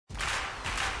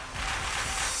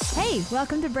Hey,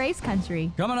 welcome to Braves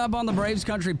Country. Coming up on the Braves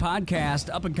Country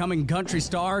podcast, up-and-coming country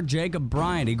star Jacob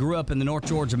Bryant. He grew up in the North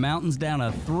Georgia mountains down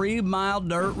a 3-mile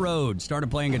dirt road.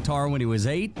 Started playing guitar when he was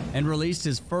 8 and released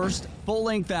his first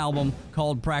full-length album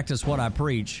called Practice What I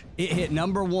Preach. It hit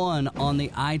 #1 on the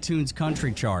iTunes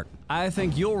country chart. I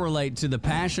think you'll relate to the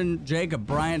passion Jacob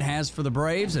Bryant has for the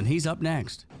Braves, and he's up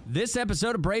next. This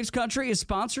episode of Braves Country is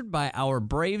sponsored by our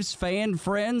Braves fan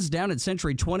friends down at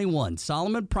Century 21,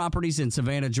 Solomon Properties in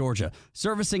Savannah, Georgia,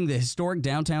 servicing the historic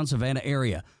downtown Savannah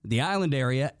area, the island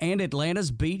area, and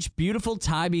Atlanta's beach, beautiful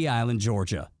Tybee Island,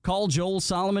 Georgia. Call Joel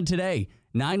Solomon today,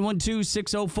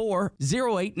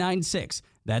 912-604-0896.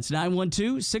 That's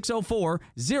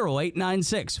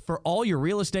 912-604-0896 for all your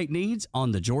real estate needs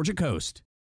on the Georgia coast.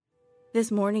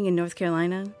 This morning in North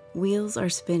Carolina, wheels are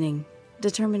spinning.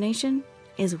 Determination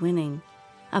is winning.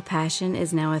 A passion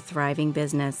is now a thriving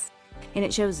business, and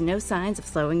it shows no signs of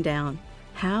slowing down.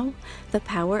 How? The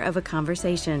power of a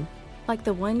conversation, like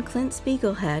the one Clint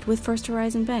Spiegel had with First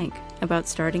Horizon Bank about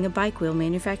starting a bike wheel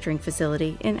manufacturing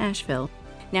facility in Asheville.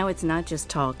 Now it's not just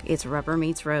talk, it's rubber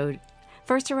meets road.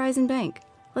 First Horizon Bank.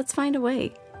 Let's find a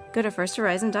way. Go to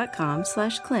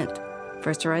firsthorizon.com/Clint.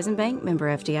 First Horizon Bank, member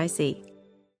FDIC.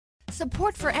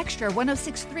 Support for Extra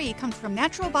 106.3 comes from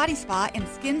Natural Body Spa and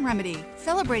Skin Remedy,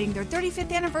 celebrating their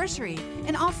 35th anniversary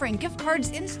and offering gift cards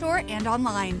in-store and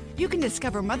online. You can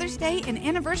discover Mother's Day and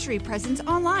anniversary presents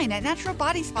online at Natural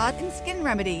Body Spa and Skin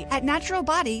Remedy at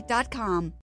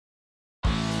naturalbody.com.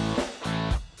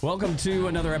 Welcome to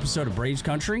another episode of Braves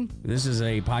Country. This is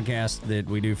a podcast that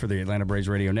we do for the Atlanta Braves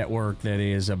Radio Network that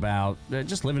is about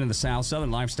just living in the South,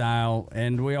 Southern lifestyle,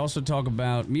 and we also talk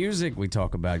about music, we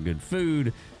talk about good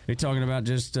food, we're talking about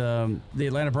just the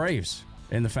Atlanta Braves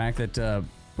and the fact that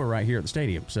we're right here at the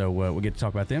stadium. So we get to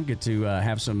talk about them, get to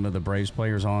have some of the Braves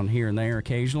players on here and there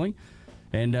occasionally.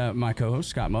 And my co-host,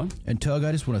 Scott Munn. And Tug,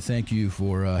 I just want to thank you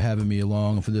for having me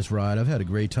along for this ride. I've had a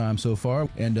great time so far,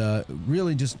 and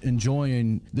really just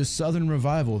enjoying this Southern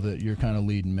revival that you're kind of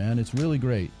leading, man. It's really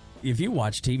great. If you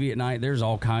watch TV at night, there's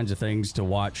all kinds of things to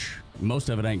watch. Most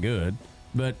of it ain't good.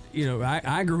 But, you know,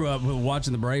 I grew up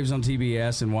watching the Braves on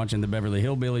TBS and watching the Beverly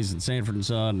Hillbillies and Sanford and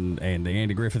Son and the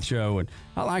Andy Griffith Show, and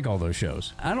I like all those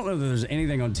shows. I don't know that there's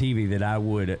anything on TV that I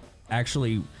would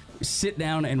actually sit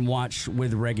down and watch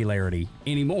with regularity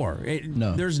anymore.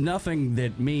 No. There's nothing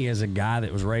that me as a guy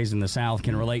that was raised in the South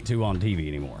can relate to on TV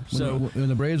anymore. When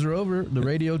the Braves are over, the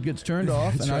radio gets turned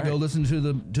off, and right. I go listen to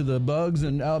the Bugs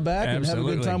and Outback and have a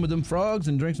good time with them frogs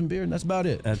and drink some beer, and that's about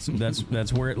it. That's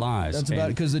where it lies. That's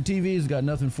about it, because the TV's got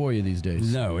nothing for you these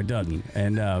days. No, it doesn't.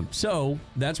 And so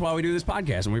that's why we do this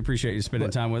podcast, and we appreciate you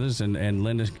spending time with us and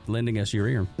lending us your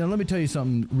ear. Now, let me tell you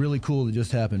something really cool that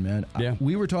just happened, man. Yeah.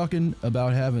 We were talking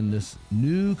about having this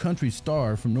new country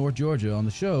star from North Georgia on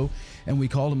the show, and we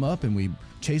called him up and we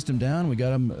chased him down. We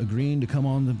got him agreeing to come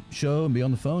on the show and be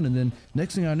on the phone, and then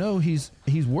next thing I know, he's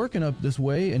working up this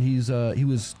way, and he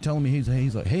was telling me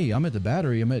he's like, hey, I'm at the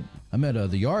Battery. I'm at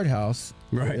the Yard House.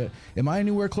 Right. Am I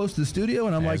anywhere close to the studio?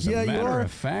 And I'm like, yeah, you are. As a matter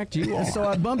of fact, you are. And so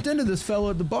I bumped into this fellow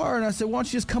at the bar, and I said, why don't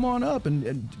you just come on up?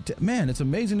 And man, it's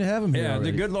amazing to have him here. Yeah,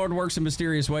 already. the good Lord works in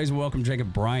mysterious ways. Welcome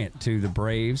Jacob Bryant to the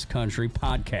Braves Country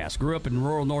Podcast. Grew up in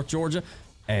rural North Georgia,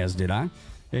 as did I.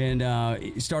 And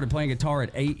started playing guitar at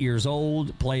 8 years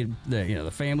old. Played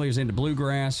the family was into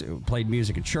bluegrass. Played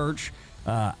music in church.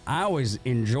 I always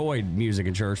enjoyed music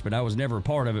in church, but I was never a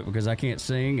part of it because I can't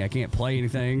sing. I can't play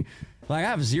anything. Like, I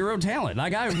have zero talent.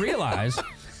 Like, I realized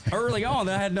early on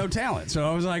that I had no talent. So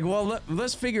I was like, well,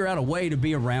 let's figure out a way to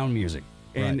be around music.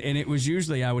 And it was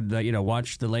usually I would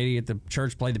watch the lady at the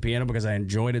church play the piano because I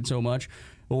enjoyed it so much,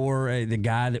 or the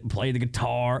guy that played the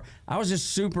guitar. I was just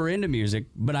super into music,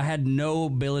 but I had no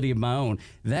ability of my own.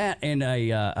 That and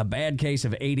a bad case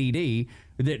of ADD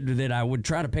that I would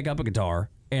try to pick up a guitar,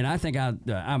 and I think I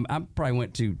probably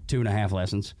went to 2.5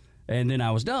 lessons, and then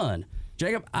I was done.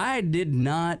 Jacob, I did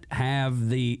not have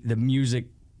the music,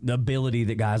 the ability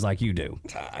that guys like you do.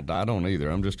 I don't either.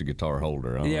 I'm just a guitar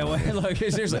holder. Yeah, well, look,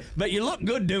 seriously. But you look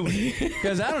good doing it,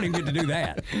 because I don't even get to do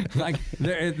that. Like,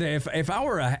 if I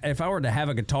were to have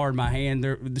a guitar in my hand,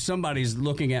 somebody's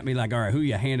looking at me like, all right, who are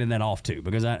you handing that off to?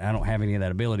 Because I don't have any of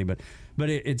that ability. But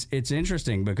it's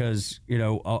interesting because,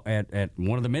 at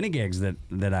one of the mini gigs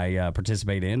that I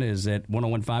participate in is at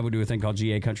 101.5. We do a thing called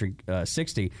GA Country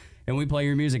 60, and we play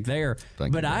your music there.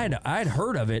 But I'd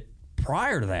heard of it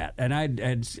prior to that, and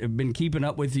I'd been keeping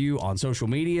up with you on social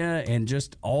media and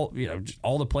just all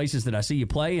the places that I see you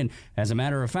play. And as a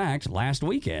matter of fact, last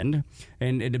weekend,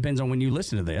 and it depends on when you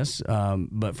listen to this,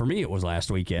 but for me it was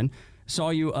last weekend, saw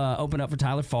you open up for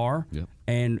Tyler Farr. Yep.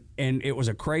 And it was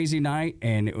a crazy night,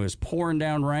 and it was pouring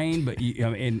down rain, but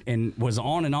and was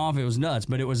on and off. It was nuts,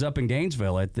 but it was up in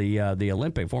Gainesville at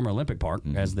the former Olympic Park,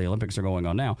 as the Olympics are going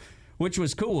on now, which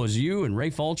was cool. It was you and Ray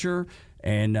Fulcher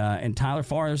and Tyler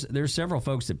Farr. There's several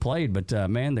folks that played, but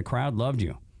man, the crowd loved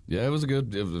you. Yeah, it was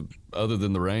other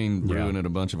than the rain ruining a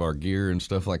bunch of our gear and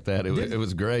stuff like that. It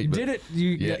was great. But did it?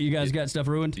 You guys got stuff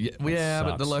ruined? Yeah,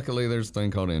 but luckily there's a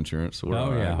thing called insurance. So we're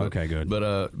all right. Okay, good.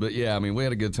 But yeah, I mean, we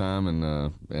had a good time,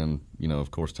 and you know,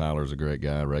 of course, Tyler's a great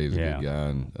guy, Ray's a good guy,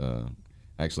 and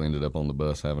actually ended up on the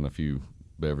bus having a few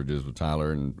beverages with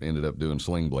Tyler and ended up doing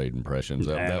Sling Blade impressions.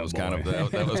 That was kind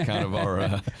of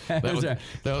our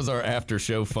that was our after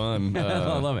show fun.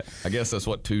 I love it. I guess that's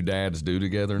what two dads do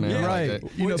together now. Yeah, right.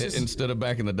 Instead of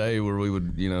back in the day where we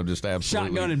would just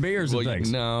absolutely shotgunning beers and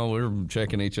things. No, we're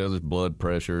checking each other's blood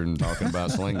pressure and talking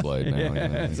about Sling Blade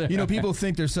now. People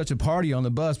think there's such a party on the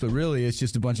bus, but really it's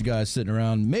just a bunch of guys sitting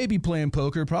around, maybe playing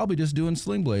poker, probably just doing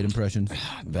Sling Blade impressions.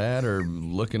 That or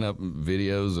looking up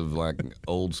videos of like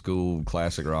old school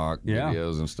classic rock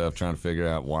videos and stuff, trying to figure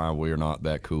out why we're not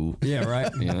that cool. Yeah,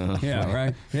 right. Yeah,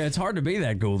 right. Yeah, it's hard to be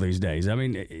that cool these days. I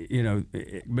mean,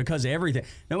 because everything,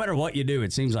 no matter what you do,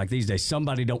 it seems like these days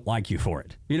somebody don't like you for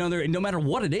it. No matter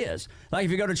what it is. Like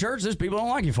if you go to church, there's people don't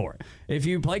like you for it. If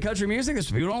you play country music, there's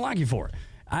people don't like you for it.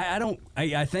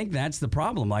 I think that's the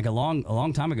problem. Like a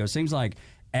long time ago, it seems like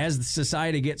as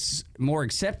society gets more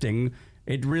accepting,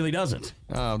 it really doesn't.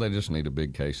 Oh, they just need a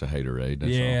big case of haterade.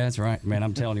 That's right, man.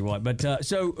 I'm telling you what. But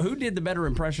so, who did the better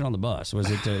impression on the bus? Was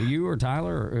it you or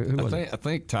Tyler? Or who was it? I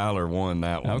think Tyler won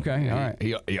that one. Okay, all right.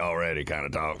 He already kind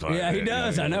of talks like that. Yeah, he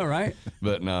does. I know, right?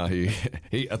 But no,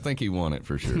 I think he won it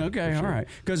for sure. Okay, all right.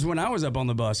 Because when I was up on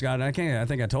the bus, God, I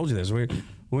think I told you this. We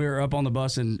were up on the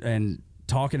bus and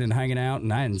talking and hanging out,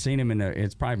 and I hadn't seen him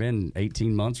it's probably been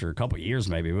 18 months or a couple of years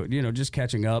maybe, but just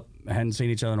catching up. I hadn't seen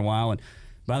each other in a while, and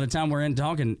by the time we're in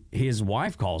talking, his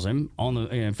wife calls him on the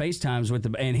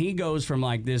FaceTimes and he goes from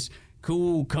like this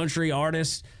cool country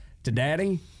artist to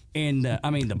daddy in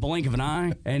the blink of an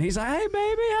eye, and he's like, "Hey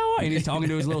baby, how are you?" And he's talking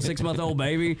to his little 6-month-old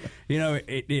baby.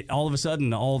 It all of a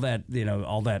sudden all that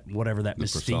whatever that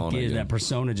mystique is, that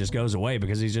persona just goes away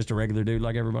because he's just a regular dude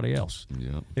like everybody else.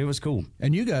 Yeah, it was cool.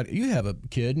 And you have a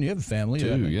kid and you have a family.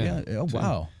 Two, yeah. Oh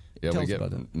wow. Yeah, we get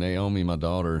Naomi, my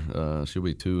daughter. She'll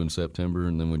be 2 in September,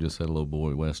 and then we just had a little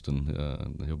boy,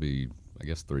 Weston. He'll be, I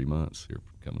guess, 3 months here,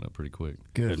 coming up pretty quick.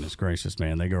 Goodness gracious,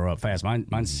 man, they grow up fast.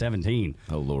 Mine's 17.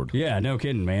 Oh Lord. Yeah, no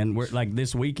kidding, man. We're like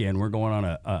this weekend, we're going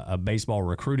on a baseball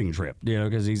recruiting trip.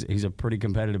 Because he's a pretty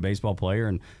competitive baseball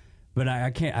player, but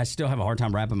I still have a hard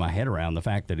time wrapping my head around the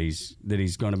fact that he's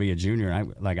going to be a junior.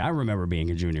 I remember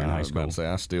being a junior in high school. I was about to say,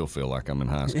 I still feel like I'm in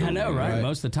high school. Yeah, I know, right?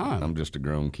 Most of the time. I'm just a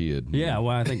grown kid. Yeah,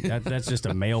 well, I think that's just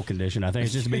a male condition. I think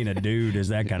it's just being a dude is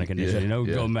that kind of condition.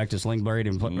 Going back to Sling Blade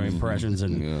and impressions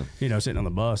and, sitting on the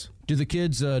bus. Do the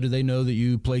kids, do they know that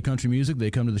you play country music?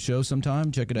 They come to the show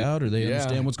sometime, check it out, or they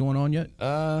understand what's going on yet?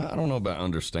 I don't know about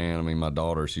understand. I mean, my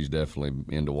daughter, she's definitely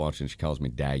into watching. She calls me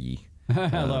Daggy.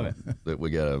 I love it. That we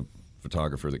got a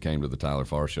photographer that came to the Tyler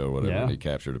Farr show or whatever, and he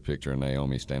captured a picture of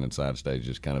Naomi standing side stage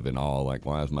just kind of in awe, like,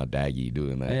 why is my Daggy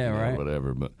doing that? Right.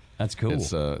 Whatever. But that's cool.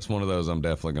 It's one of those I'm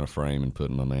definitely going to frame and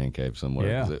put in my man cave somewhere.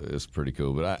 Yeah. It's pretty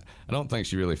cool. But I don't think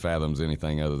she really fathoms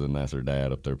anything other than that's her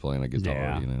dad up there playing a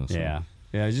guitar. So. Yeah.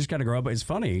 You just got to grow up. It's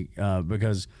funny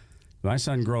because my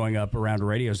son growing up around a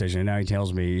radio station, and now he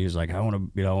tells me, he's like, I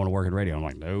want to work in radio. I'm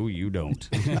like, no, you don't.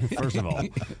 First of all,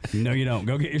 no, you don't.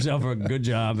 Go get yourself a good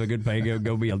job, a good pay.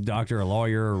 Go be a doctor, a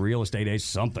lawyer, a real estate agent,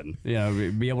 something.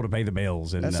 Be able to pay the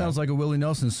bills. And that sounds like a Willie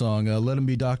Nelson song. Let them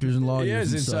be doctors and lawyers.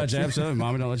 Yes, and such. Absolutely.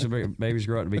 Mommy, don't let your babies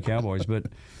grow up to be cowboys. But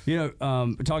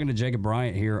talking to Jacob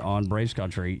Bryant here on Braves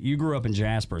Country, you grew up in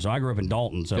Jasper, so I grew up in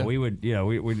Dalton. So we would,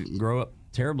 we didn't grow up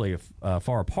terribly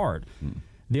far apart.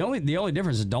 The only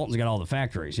difference is Dalton's got all the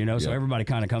factories, so everybody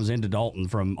kind of comes into Dalton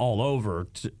from all over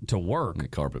to work. The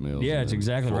carpet mills. Yeah, it's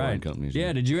exactly right. Companies,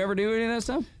 yeah, did you ever do any of that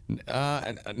stuff?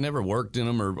 I never worked in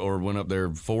them or went up there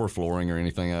for flooring or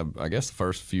anything. I guess the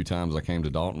first few times I came to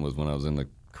Dalton was when I was in the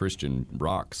Christian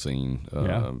rock scene.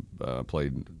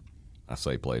 Played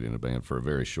in a band for a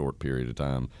very short period of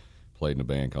time. Played in a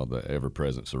band called the Ever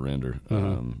Present Surrender,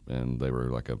 and they were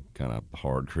like a kind of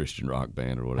hard Christian rock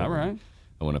band or whatever. All right.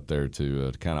 I went up there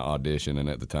to kind of audition, and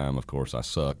at the time, of course, I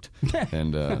sucked.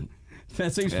 And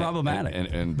that seems problematic.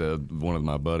 And one of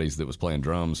my buddies that was playing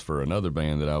drums for another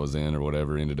band that I was in or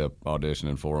whatever ended up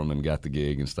auditioning for them and got the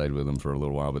gig and stayed with them for a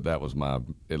little while. But that was my,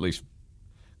 at least,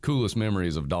 coolest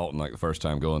memories of Dalton. Like the first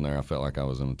time going there, I felt like I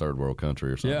was in a third world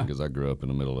country or something because I grew up in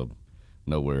the middle of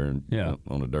nowhere and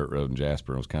on a dirt road in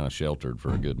Jasper. I was kind of sheltered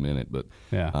for a good minute, but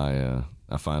I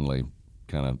finally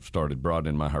kind of started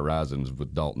broadening my horizons,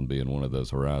 with Dalton being one of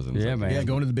those horizons. Yeah, man. Yeah,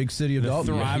 going to the big city of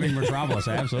Dalton. Thriving metropolis,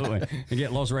 absolutely. You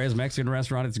get Los Reyes Mexican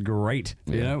restaurant, it's great.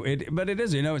 You know, but it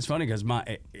is. You know, it's funny because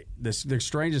the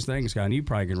strangest thing, Scott, and you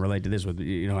probably can relate to this with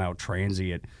how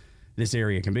transient this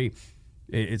area can be.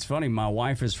 It's funny. My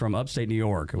wife is from upstate New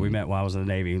York. We met while I was in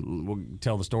the Navy. We'll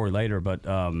tell the story later, but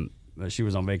she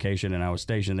was on vacation and I was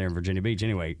stationed there in Virginia Beach.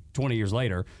 Anyway, 20 years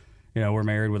later. We're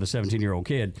married with a 17-year-old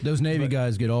kid. Those Navy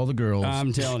guys get all the girls.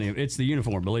 I'm telling you, it's the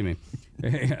uniform, believe me.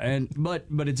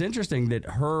 But it's interesting that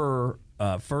her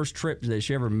first trip that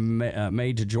she ever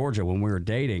made to Georgia when we were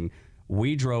dating,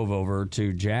 we drove over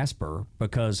to Jasper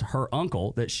because her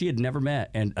uncle that she had never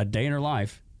met and a day in her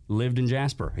life lived in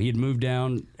Jasper. He had moved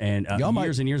down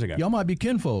years and years ago. Y'all might be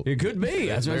kinfolk. It could be.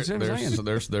 That's what I'm saying.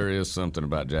 There is something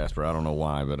about Jasper. I don't know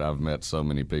why, but I've met so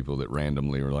many people that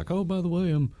randomly were like, "Oh, by the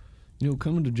way, I'm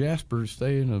coming to Jasper to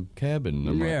stay in a cabin."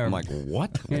 I'm like,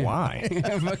 what? Yeah. Why?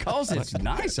 Because it's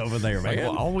nice over there, man.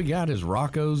 Well, all we got is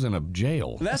Rocco's and a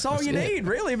jail. That's all you need,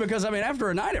 really, because,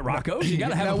 after a night at Rocco's, you got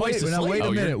to have a place to sleep. Now, wait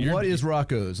a minute. What is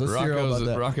Rocco's? Let's hear all about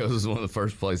that. Rocco's is one of the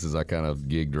first places I kind of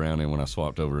gigged around in when I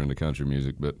swapped over into country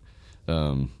music, but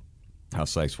I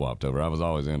say swapped over. I was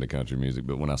always into country music,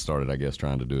 but when I started, I guess,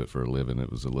 trying to do it for a living,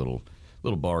 it was a little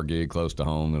bar gig close to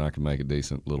home that I could make a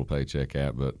decent little paycheck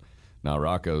at, but now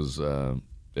Rocco's,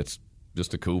 it's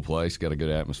just a cool place. Got a good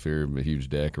atmosphere, a huge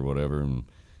deck or whatever, and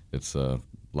it's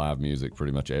live music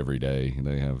pretty much every day.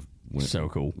 They have so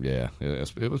cool. Yeah,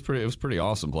 it was pretty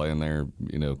awesome playing there.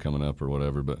 Coming up or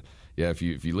whatever. But yeah, if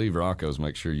you leave Rocco's,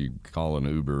 make sure you call an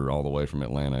Uber all the way from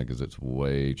Atlanta because it's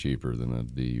way cheaper than a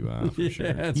DUI for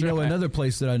sure. Another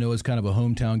place that I know is kind of a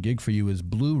hometown gig for you is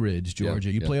Blue Ridge,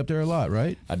 Georgia. You play up there a lot,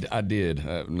 right? I did,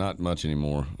 not much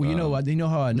anymore. Well, you know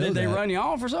how I know did that. they run you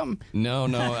off or something? No.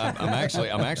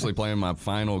 I'm actually playing my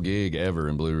final gig ever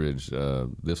in Blue Ridge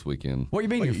this weekend. What do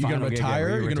you mean? You're going to retire?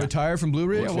 You're going to retire from Blue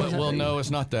Ridge? Well, no,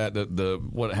 it's not that.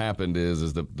 What happened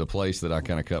is the place that I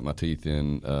kind of cut my teeth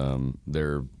in.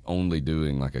 They're only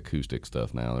doing like acoustic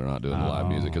stuff now. They're not doing the live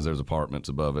music because there's apartments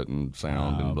above it and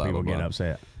sound and blah, blah, blah. People get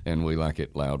upset. And we like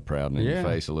it loud, proud, and in your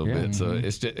face a little bit. So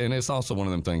it's just, and it's also one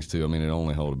of them things too. I mean, it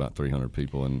only holds about 300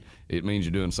 people, and it means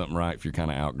you're doing something right if you're kind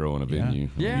of outgrowing a venue.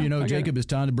 Yeah. Jacob, it's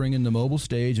time to bring in the mobile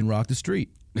stage and rock the street.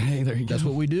 Hey, there you go. That's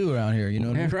what we do around here,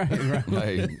 Right.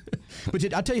 Hey,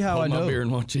 but I tell you how I know. Hold my beer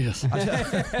and watch this.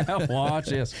 Watch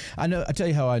this. I tell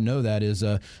you how I know that is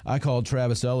I called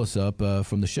Travis Ellis up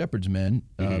from the Shepherd's Men,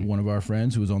 one of our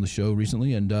friends who was on the show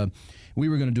recently, and we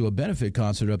were going to do a benefit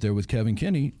concert up there with Kevin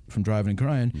Kinney from Driving and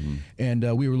Crying,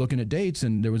 and we were looking at dates,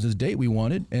 and there was this date we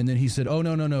wanted, and then he said, "Oh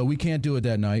no, we can't do it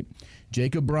that night.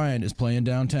 Jacob Bryant is playing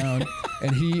downtown,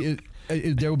 and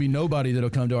there will be nobody that'll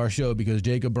come to our show because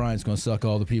Jacob Bryant's going to suck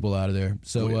all the people out of there."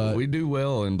 So we do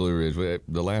well in Blue Ridge.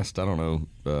 The last, I don't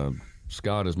know,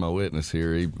 Scott is my witness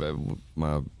here. He,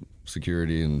 my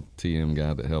security and TM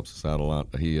guy that helps us out a lot.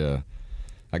 He,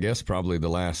 I guess probably the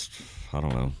last, I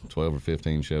don't know, 12 or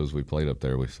 15 shows we played up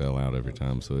there, we sell out every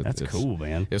time. So that's cool,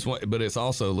 man. But it's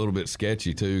also a little bit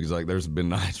sketchy too, because like there's been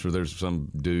nights where there's some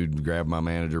dude grab my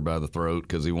manager by the throat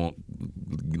because he won't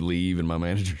leave, and my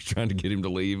manager's trying to get him to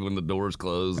leave when the door's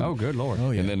closed. Oh, good Lord!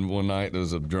 And then one night there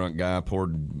was a drunk guy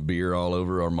poured beer all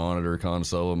over our monitor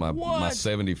console, and my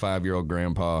 75-year-old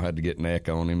grandpa had to get neck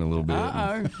on him a little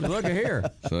bit. Look at here.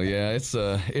 So yeah, it's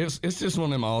just one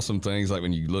of them awesome things. Like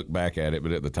when you look back at it,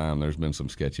 but at the time there's been some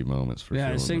sketchy moments. For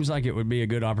sure. It seems like it would be a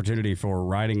good opportunity for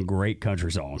writing great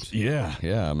country songs. Yeah.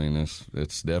 I mean,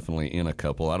 it's definitely in a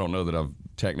couple. I don't know that I've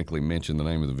technically mentioned the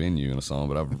name of the venue in a song,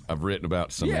 but I've written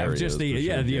about some areas. Just the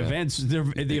events,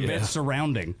 the events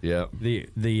surrounding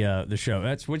the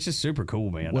show. Which is super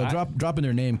cool, man. Well, dropping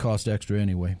their name costs extra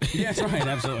anyway. Yeah, that's right,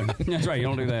 absolutely. That's right. You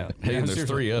don't do that. Hey, and there's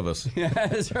three of us. Yeah,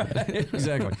 that's right.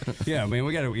 Exactly. Yeah, I mean,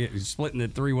 we got to splitting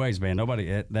it three ways, man.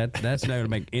 Nobody that's not going to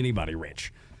make anybody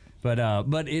rich. But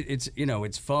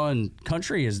it's fun.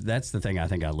 Country that's the thing I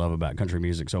think I love about country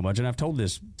music so much. And I've told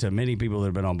this to many people that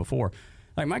have been on before.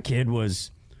 Like my kid was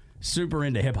super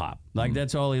into hip hop. Like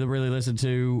that's all he really listened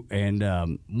to.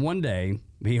 And one day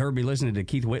he heard me listening to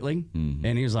Keith Whitley, and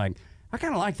he was like, I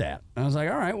kind of like that. And I was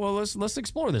like, all right, well, let's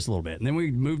explore this a little bit. And then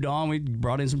we moved on. We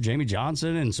brought in some Jamie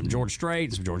Johnson and some George Strait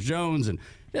and some George Jones and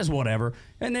just whatever.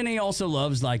 And then he also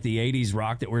loves like the 80s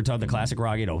rock that we're talking, the classic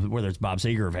rock, whether it's Bob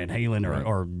Seger or Van Halen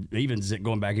or even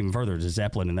going back even further to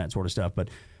Zeppelin and that sort of stuff. But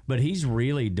he's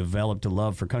really developed a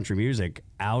love for country music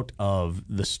out of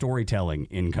the storytelling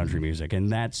in country music.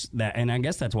 And and I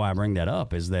guess that's why I bring that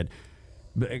up is that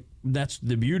But that's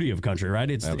the beauty of country,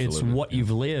 right? It's what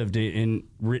you've lived and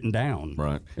written down.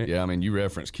 Right. Yeah, I mean, you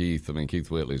referenced Keith. I mean, Keith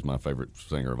Whitley's my favorite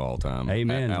singer of all time.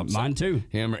 Amen. Mine too.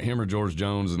 Him or George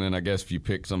Jones, and then I guess if you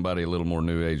pick somebody a little more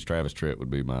new age, Travis Tritt would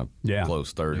be my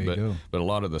close third. But a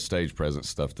lot of the stage presence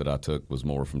stuff that I took was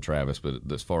more from Travis. But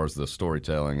as far as the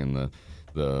storytelling and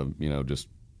the just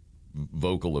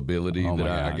vocal ability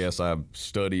I guess I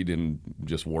studied and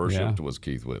just worshipped was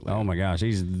Keith Whitley. Oh my gosh,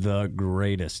 he's the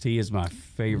greatest. He is my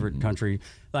favorite country,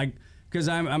 because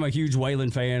I'm a huge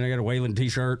Waylon fan. I got a Waylon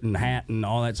t-shirt and hat and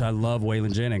all that, so I love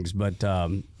Waylon Jennings. But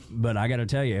I got to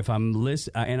tell you, if I'm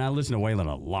and I listen to Waylon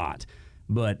a lot.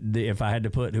 But if I had to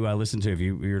put who I listen to, if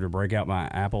you were to break out my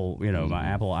Apple, my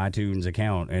Apple iTunes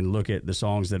account and look at the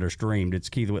songs that are streamed, it's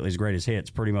Keith Whitley's greatest hits,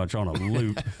 pretty much on a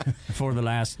loop for the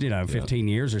last 15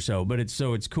 years or so. But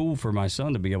it's cool for my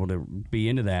son to be able to be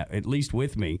into that, at least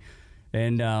with me.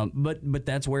 And but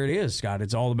that's where it is, Scott.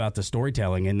 It's all about the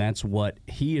storytelling, and that's what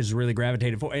he is really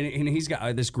gravitated for. And he's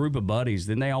got this group of buddies.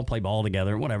 Then they all play ball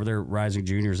together, whatever. They're rising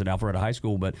juniors at Alpharetta High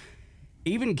School, but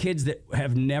even kids that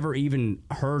have never even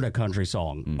heard a country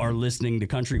song are listening to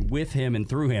country with him and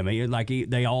through him.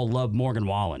 They all love Morgan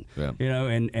Wallen,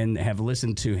 and have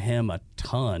listened to him a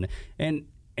ton. And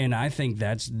I think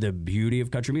that's the beauty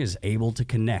of country music, is able to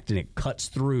connect, and it cuts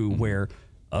through where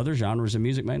other genres of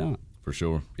music may not. For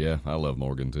sure. Yeah, I love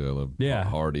Morgan too. I love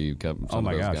Hardy. Some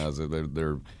of those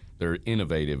guys. They're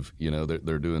innovative.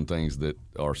 They're doing things that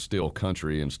are still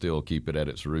country and still keep it at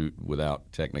its root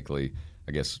without technically,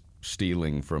 I guess,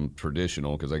 stealing from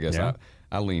traditional, because I guess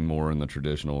I lean more in the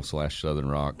traditional / southern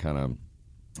rock kind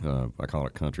of. I call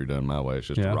it country done my way. It's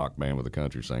just a rock band with a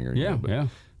country singer.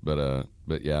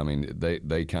 But yeah, I mean,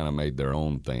 they kind of made their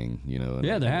own thing, And,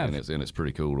 they have, and it's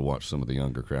pretty cool to watch some of the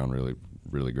younger crowd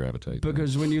really gravitate.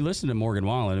 Because when you listen to Morgan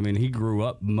Wallen, I mean, he grew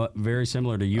up very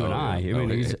similar to you and I. I mean,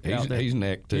 he's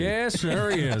neck too. Yes,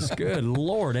 sure he is. Good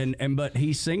Lord, but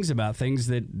he sings about things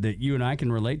that you and I can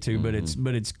relate to. But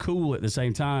it's cool at the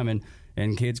same time,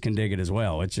 and kids can dig it as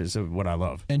well. It's just what I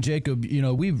love. And Jacob,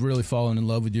 we've really fallen in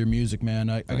love with your music, man.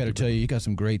 I got to tell you got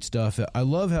some great stuff. I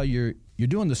love how you're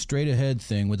doing the straight ahead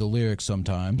thing with the lyrics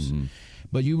sometimes,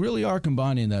 but you really are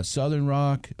combining that southern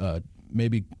rock,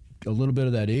 maybe a little bit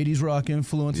of that 80s rock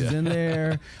influences in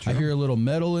there. I hear a little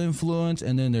metal influence,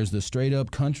 and then there's the straight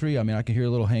up country. I mean, I can hear a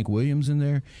little Hank Williams in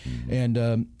there.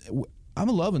 And I'm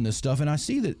loving this stuff, and I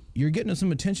see that you're getting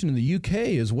some attention in the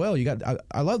UK as well.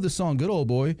 I love this song, Good Old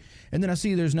Boy, and then I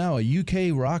see there's now a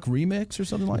UK rock remix or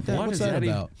something like that. What's that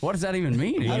about? What does that even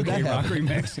mean, a UK rock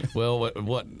remix? Well,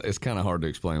 what it's kind of hard to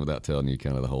explain without telling you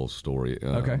kind of the whole story.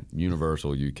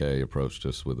 Universal UK approached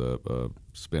us with a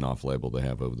spin-off label they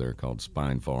have over there called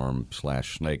Spine Farm /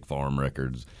 Snake Farm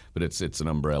Records, but it's an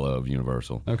umbrella of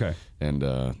Universal. Okay.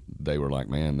 And they were like,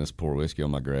 man, this Pour Whiskey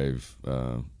on My Grave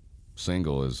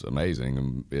single is amazing,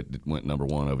 and it went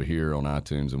 #1 over here on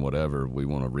iTunes and whatever. We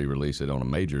want to re-release it on a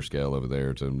major scale over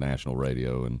there to national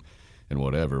radio and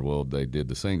whatever. Well, they did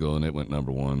the single, and it went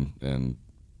 #1 and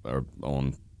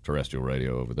on terrestrial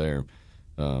radio over there.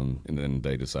 And then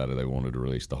they decided they wanted to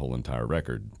release the whole entire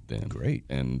record then. Great.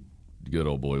 And Good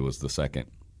Old Boy was the second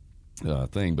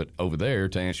thing. But over there,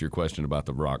 to answer your question about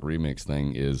the rock remix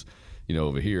thing, is,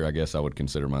 over here, I guess I would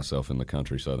consider myself in the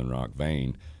country southern rock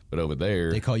vein. But over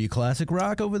there, they call you classic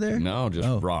rock over there? No,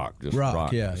 just rock. Just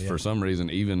rock. Yeah. For some reason,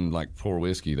 even like Pour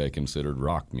Whiskey, they considered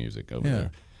rock music over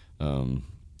there.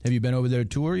 Have you been over there to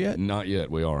tour yet? Not yet.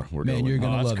 We are. We're Man, going. you're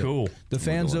going to love cool. it. The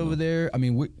fans over there, I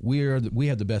mean, we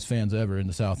have the best fans ever in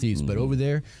the Southeast, but over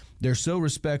there, they're so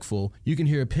respectful. You can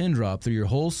hear a pin drop through your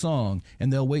whole song,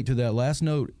 and they'll wait till that last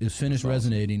note is finished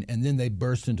resonating, and then they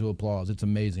burst into applause. It's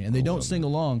amazing. And they don't sing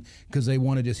along because they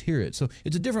want to just hear it. So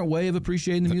it's a different way of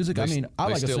appreciating the music. I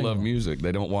still love music.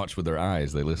 They don't watch with their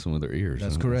eyes. They listen with their ears.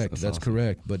 That's correct. That's awesome.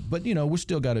 Correct. But we're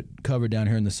still got it covered down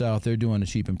here in the South. They're doing a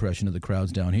cheap impression of the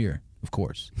crowds down here. Of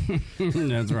course.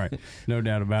 That's right. No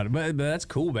doubt about it. But that's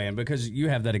cool, man, because you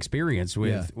have that experience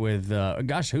with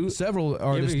several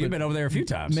artists. You've been over there a few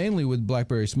times. Mainly with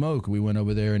Blackberry Smoke. We went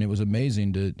over there, and it was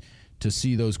amazing to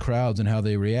see those crowds and how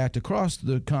they react across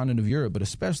the continent of Europe, but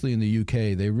especially in the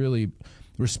UK. They really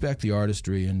respect the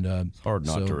artistry. And it's hard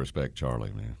not to respect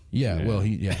Charlie, man. Yeah. Well,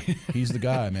 he's the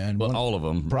guy, man. Well, all of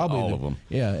them. Probably all of them.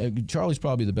 Yeah. Charlie's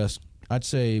probably the best. I'd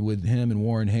say with him and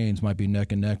Warren Haynes might be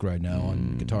neck and neck right now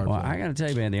on guitar. Well, I got to tell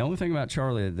you, man, the only thing about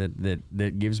Charlie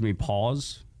that gives me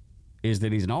pause is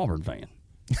that he's an Auburn fan.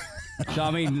 So,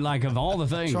 I mean, like, of all the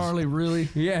things. Charlie, really?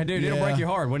 Yeah, dude, it'll break your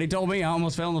heart. When he told me, I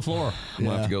almost fell on the floor. I'm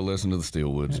going to have to go listen to the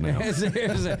Steelwoods now.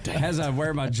 As I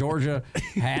wear my Georgia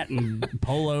hat and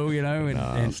polo, you know.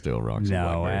 And still rocks.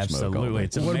 No, absolutely.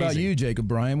 It's what amazing. about you, Jacob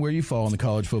Bryan? Where you fall in the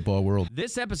college football world?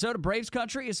 This episode of Braves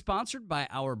Country is sponsored by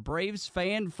our Braves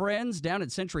fan friends down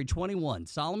at Century 21,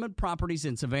 Solomon Properties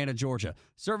in Savannah, Georgia,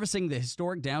 servicing the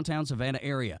historic downtown Savannah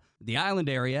area, the island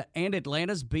area, and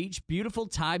Atlanta's beach, beautiful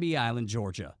Tybee Island,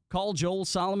 Georgia. Call Joel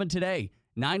Solomon today,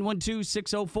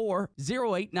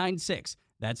 912-604-0896.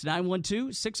 That's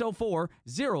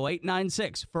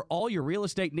 912-604-0896 for all your real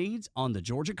estate needs on the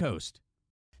Georgia coast.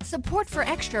 Support for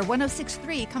Extra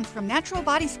 106.3 comes from Natural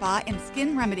Body Spa and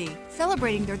Skin Remedy,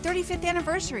 celebrating their 35th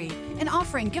anniversary and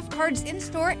offering gift cards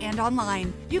in-store and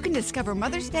online. You can discover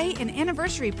Mother's Day and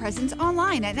anniversary presents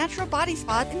online at Natural Body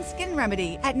Spa and Skin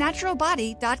Remedy at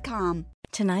naturalbody.com.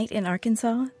 Tonight in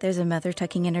Arkansas, there's a mother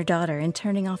tucking in her daughter and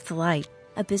turning off the light.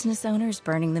 A business owner is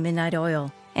burning the midnight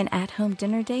oil. An at-home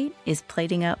dinner date is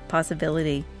plating up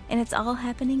possibility. And it's all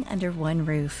happening under one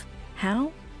roof.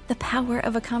 How? The power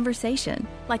of a conversation,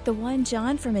 like the one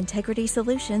John from Integrity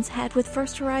Solutions had with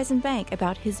First Horizon Bank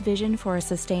about his vision for a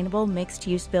sustainable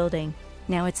mixed-use building.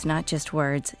 Now it's not just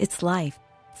words, it's life.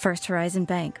 First Horizon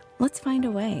Bank. Let's find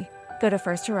a way. Go to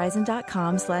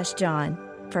firsthorizon.com/John.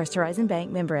 First Horizon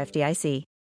Bank, member FDIC.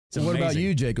 So what about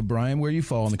you, Jacob Bryan? Where you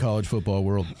fall in the college football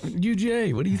world?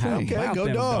 UGA, what do you think? Okay, go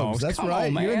Dogs. That's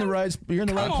right. You're in the right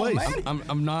place.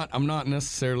 I'm not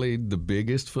necessarily the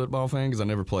biggest football fan because I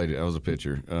never played it. I was a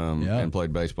pitcher and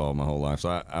played baseball my whole life. So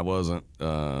I wasn't,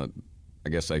 I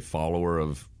guess, a follower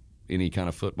of any kind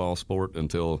of football sport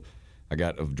until I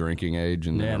got of drinking age.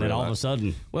 And then all of a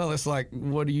sudden. Well, it's like,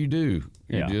 what do? You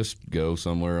just go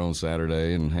somewhere on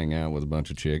Saturday and hang out with a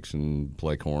bunch of chicks and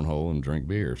play cornhole and drink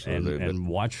beer. So and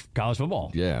watch college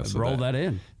football. Yeah. So roll that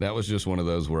in. That was just one of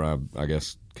those where I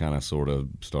guess, kind of sort of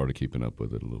started keeping up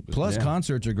with it a little bit. Plus,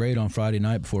 concerts are great on Friday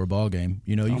night before a ball game.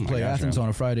 You know, you play Athens on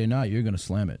a Friday night, you're going to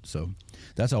slam it. So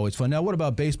that's always fun. Now, what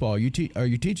about baseball? Are you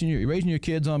raising your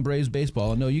kids on Braves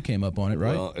baseball? I know you came up on it,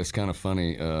 right? Well, it's kind of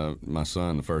funny. My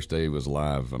son, the first day he was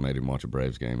alive, I made him watch a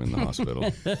Braves game in the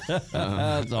hospispital.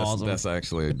 That's awesome. That's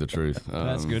actually the truth.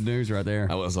 That's good news right there.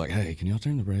 I was like, hey, can y'all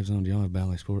turn the Braves on? Do y'all have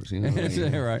Bally Sports? You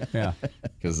know, right? Yeah.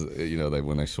 Because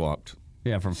when they swapped.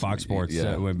 Yeah, from Fox Sports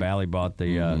when Bally bought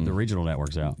the regional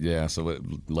networks out. Yeah, so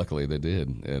luckily they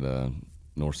did at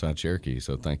Northside Cherokee.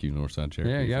 So thank you, Northside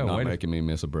Cherokee, for not making me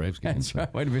miss a Braves game. That's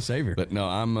right. Way to be a savior. But no,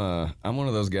 I'm one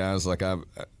of those guys. Like I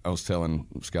was telling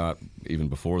Scott even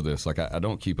before this. Like I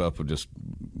don't keep up with just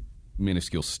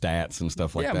minuscule stats and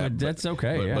stuff like that. Yeah, but that's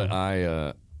okay. But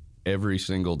I. Every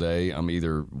single day, I'm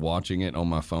either watching it on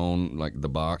my phone, like the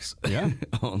box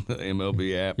on the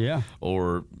MLB app,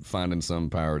 or finding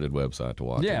some pirated website to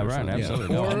watch. Yeah, right,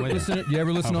 absolutely. Or do you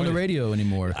ever listen on the radio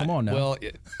anymore? Come on now. Well,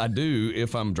 I do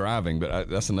if I'm driving, but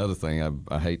that's another thing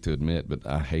I hate to admit, but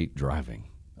I hate driving.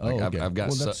 Like I've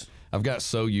got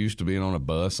so used to being on a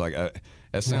bus. Like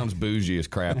that sounds bougie as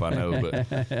crap, I know, but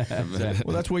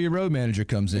well, that's where your road manager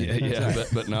comes in. Yeah,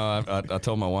 but no, I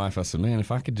told my wife, I said, man,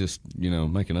 if I could just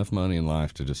make enough money in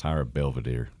life to just hire a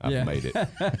Belvedere, I've made it.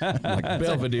 Like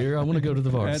Belvedere, I want to go to the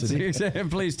varsity.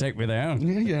 Please take me there.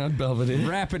 Yeah, Belvedere.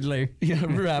 Rapidly. Yeah,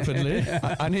 rapidly.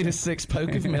 I need a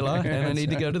 6-pack of Miller, and I need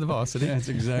to go to the varsity. That's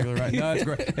exactly right. No, it's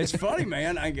great. It's funny,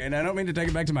 man, and I don't mean to take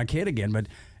it back to my kid again, but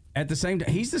at the same time,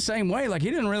 he's the same way. Like, he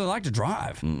didn't really like to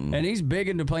drive. And he's big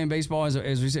into playing baseball, as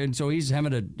we said. And so he's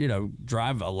having to,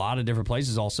 drive a lot of different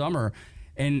places all summer.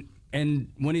 And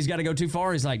when he's got to go too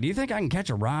far, he's like, do you think I can catch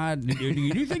a ride? Do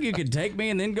you think you could take me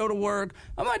and then go to work?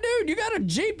 I'm like, dude, you got a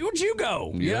Jeep. Where'd you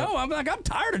go? You know, I'm like, I'm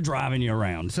tired of driving you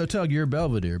around. So, Tug, you're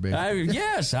Belvedere, baby.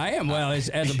 Yes, I am. Well, as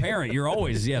a parent, you're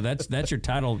always, that's your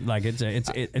title. Like, it's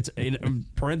in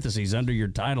parentheses under your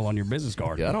title on your business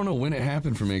card. Yeah, I don't know when it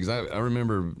happened for me, because I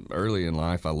remember early in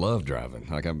life, I loved driving.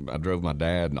 Like, I drove my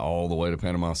dad all the way to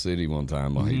Panama City one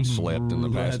time while he slept in the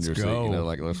passenger seat.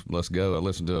 Like, let's go. I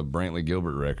listened to a Brantley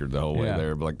Gilbert record the whole way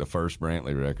there, like the first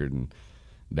Brantley record, and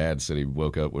Dad said he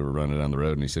woke up, we were running down the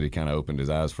road, and he said he kind of opened his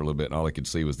eyes for a little bit, and all he could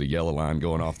see was the yellow line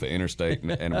going off the interstate,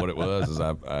 and what it was is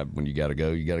when you got to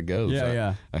go, you got to go.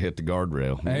 Yeah, I hit the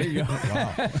guardrail. There you go.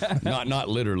 Wow. Not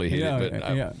literally hit it, but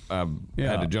I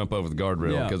had to jump over the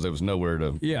guardrail because there was nowhere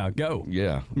to go.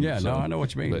 Yeah. No, I know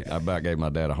what you mean. But I about gave my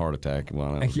dad a heart attack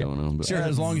while that was going on. But sure,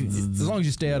 as long as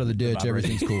you stay out of the ditch,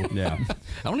 everything's cool. Yeah.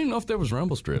 I don't even know if there was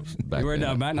rumble strips back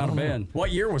then. Might not have been.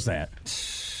 What year was that?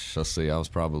 let's see, I was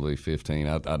probably 15.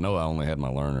 I know I only had my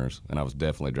learners, and I was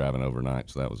definitely driving overnight,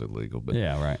 so that was illegal. But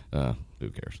yeah, right. Who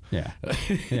cares? Yeah.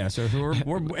 Yeah, so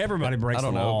we're everybody breaks I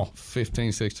don't the know, law.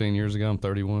 15, 16 years ago. I'm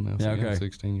 31 now. So Yeah, okay.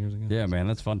 16 years ago. Yeah, man,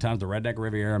 that's fun times. The Redneck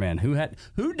Riviera, man.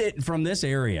 Who did from this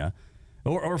area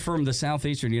or from the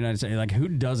southeastern United States, like who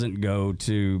doesn't go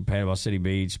to Panama City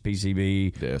Beach,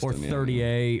 PCB, Destin, or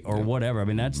 38 or whatever? I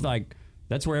mean, that's like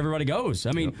that's where everybody goes.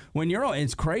 I mean, when you're on,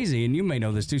 it's crazy, and you may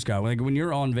know this too, Scott. Like when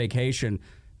you're on vacation,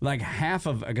 like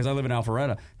because I live in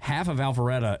Alpharetta, half of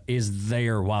Alpharetta is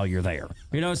there while you're there.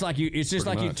 You know, it's like it's just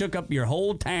Pretty like much. you took up your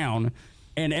whole town,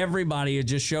 and everybody had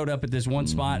just showed up at this one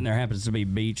spot, and there happens to be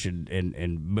beach and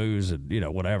booze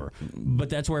and whatever. But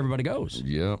that's where everybody goes.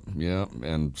 Yep.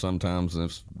 And sometimes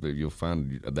you'll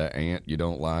find that aunt you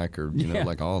don't like, or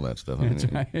like all that stuff. I mean,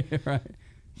 That's right.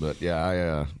 But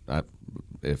yeah, I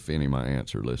if any of my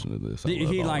aunts are listening to this, I love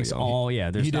He all likes y'all. all. Yeah,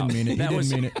 there's He didn't mean it. He That didn't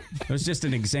was mean it. It was just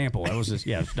an example. It was just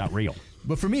it's not real.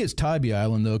 But for me, it's Tybee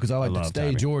Island though, because I like the love stay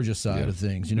Tybee. Georgia side of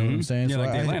things. You know what I'm saying? Yeah,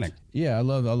 like the Atlantic. I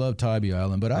love Tybee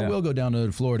Island, but I Yeah. will go down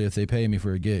to Florida if they pay me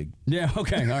for a gig. Yeah.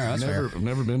 Okay. All right. That's fair. I've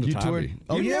never been to You toured? Tybee.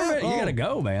 Oh, You yeah? never- you gotta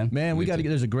go, man. Man, we Me got to too. get.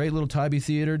 There's a great little Tybee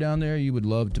theater down there. You would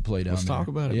love to play down Let's there. talk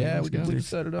about it, Yeah, man. we Let's can go.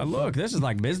 set it up. Look, this is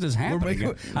like business happening.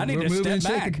 making- I need we're to moving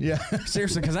step and back. shaking. Yeah.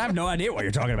 Seriously, because I have no idea what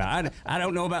you're talking about. I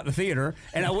don't know about the theater,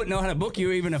 and I wouldn't know how to book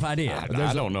you even if I did.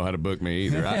 I don't know how to book me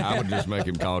either. I would just make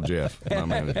him call Jeff, my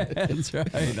manager. That's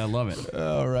right. I love it.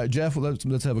 All right, Jeff.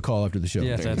 Let's have a call after the show.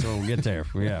 Yes, that's what we'll get there.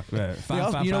 Yeah.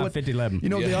 555-5011. You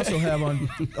know what they also have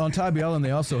on Tybee Island?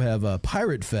 They also have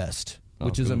Pirate Fest,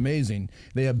 which is cool. amazing.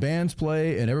 They have bands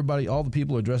play, and all the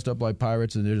people are dressed up like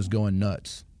pirates, and they're just going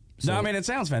nuts. No, I mean, it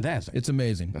sounds fantastic. It's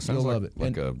amazing. That sounds You'll like, love it.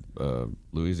 like And- a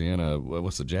Louisiana.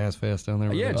 What's the Jazz Fest down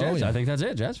there? Yeah, Jazz. yeah. I think that's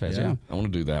it. Jazz Fest, yeah. I want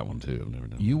to do that one too. I've never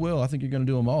done. You will. I think you're going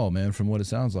to do them all, man, from what it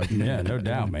sounds like. Yeah, no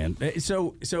doubt, man.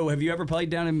 So have you ever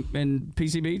played down in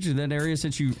PC Beach, in that area,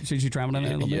 since you traveled down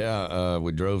there a little bit? Yeah,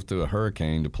 we drove through a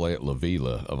hurricane to play at La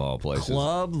Vila of all places.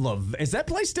 Club Love. Is that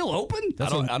place still open?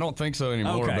 I don't think so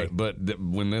anymore. Okay. But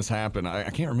when this happened,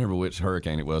 I can't remember which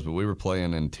hurricane it was, but we were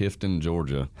playing in Tifton,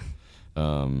 Georgia,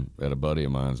 at a buddy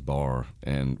of mine's bar,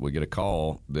 and we get a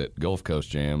call that Gulf Coast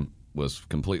Jam was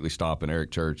completely stopping.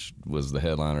 Eric Church was the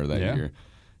headliner that year,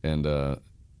 and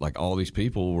like all these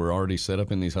people were already set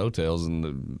up in these hotels,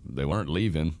 and they weren't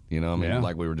leaving. You know, I mean,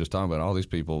 like we were just talking about, all these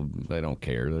people, they don't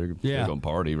care. They're going to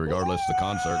party regardless if the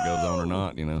concert goes on or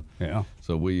not. You know. Yeah.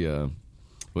 So we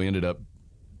ended up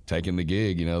taking the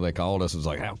gig. You know, they called us. It was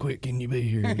like, how quick can you be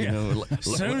here? You know, As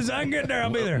soon as I can get there, I'll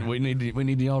be there. We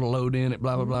need y'all to load in it.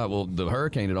 Blah blah blah. Well, the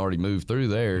hurricane had already moved through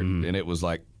there, Mm-hmm. and it was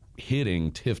like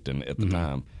hitting Tifton at the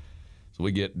time. So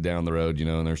we get down the road, you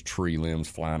know, and there's tree limbs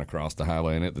flying across the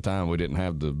highway. And at the time, we didn't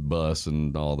have the bus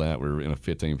and all that. We were in a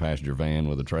 15-passenger van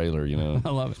with a trailer, you know. I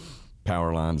love it.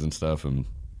 Power lines and stuff. And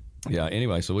yeah,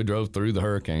 anyway, so we drove through the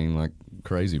hurricane like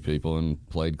crazy people and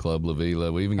played Club La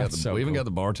Vila. We even got got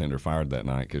the bartender fired that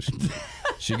night because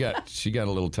she got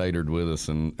a little tatered with us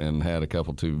and had a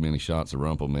couple too many shots of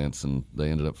Rumple Mints, and they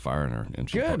ended up firing her, and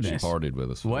she partied with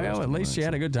us. Well, at least she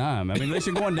had a good time. I mean, at least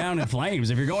you're going down in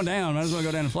flames. If you're going down, might as well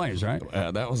go down in flames, right?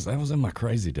 That was in my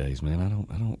crazy days, man. I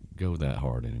don't go that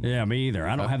hard anymore. Yeah, me either.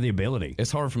 I don't have the ability.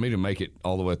 It's hard for me to make it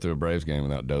all the way through a Braves game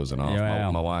without dozing off.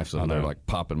 Yeah, My wife's over there like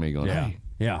popping me, going, "Hey,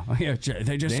 Yeah,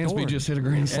 they just Dansby scored. just hit a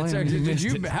grand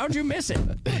slam. How'd you miss it?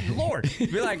 Lord,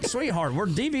 be like, sweetheart, we're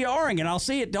DVRing and I'll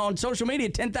see it on social media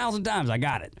 10,000 times. I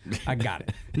got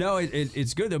it. No,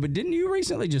 it's good though. But didn't you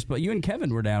recently you and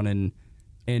Kevin were down in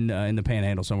the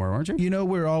Panhandle somewhere, weren't you? You know,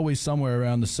 we're always somewhere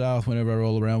around the South whenever I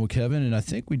roll around with Kevin, and I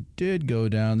think we did go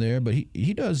down there, but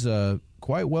he does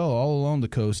quite well all along the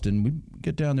coast, and we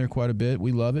get down there quite a bit.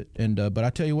 We love it. And but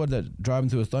I tell you what, that driving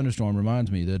through a thunderstorm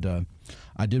reminds me that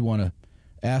I did want to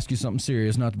ask you something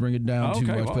serious, not to bring it down too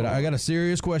much, but I got a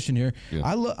serious question here. Yeah.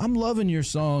 I'm loving your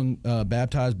song,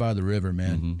 Baptized by the River,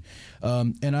 man.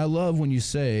 Mm-hmm. And I love when you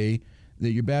say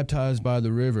that you're baptized by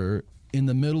the river in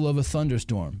the middle of a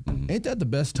thunderstorm. Mm-hmm. Ain't that the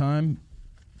best time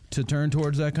to turn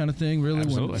towards that kind of thing, really,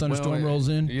 Absolutely. when a thunderstorm rolls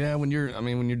in? Yeah, when you're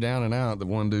down and out, the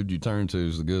one dude you turn to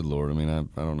is the good Lord. I mean,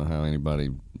 I don't know how anybody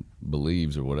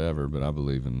believes or whatever, but I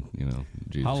believe in,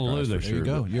 Jesus Hallelujah. Christ for There sure. you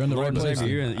go. But, You're in the right place.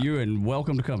 You and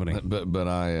welcome to company. But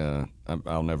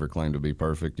I'll never claim to be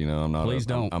perfect. I'm not. Please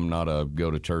don't. I'm not a go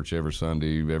to church every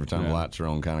Sunday, every time the lights are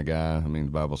on kind of guy. I mean,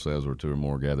 the Bible says we're two or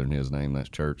more gathered in His name. That's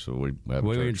church. So we have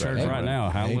We're in church right now.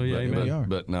 Hallelujah. Amen.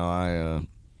 But no,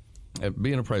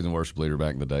 being a praise and worship leader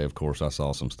back in the day, of course, I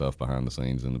saw some stuff behind the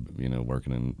scenes and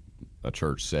working in a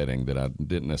church setting that I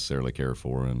didn't necessarily care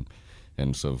for, and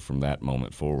And so from that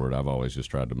moment forward, I've always just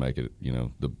tried to make it,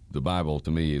 the Bible to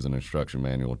me is an instruction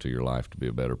manual to your life to be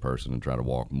a better person and try to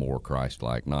walk more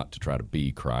Christ-like, not to try to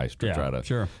be Christ or try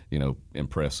to,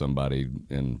 impress somebody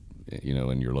in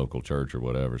your local church or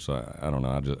whatever. So I don't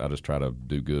know. I just try to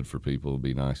do good for people,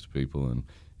 be nice to people, and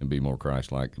be more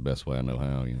Christ-like the best way I know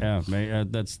how. Yeah,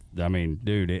 man,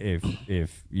 dude,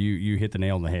 if you hit the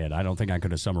nail on the head, I don't think I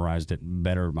could have summarized it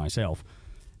better myself.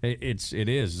 It is.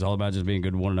 It's all about just being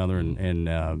good to one another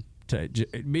and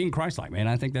being Christ-like, man.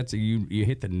 I think that's you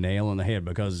hit the nail on the head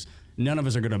because none of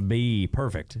us are going to be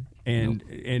perfect. And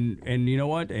you know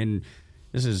what? And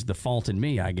this is the fault in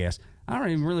me, I guess. I don't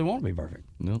even really want to be perfect.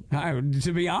 Nope.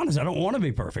 To be honest, I don't want to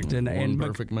be perfect. And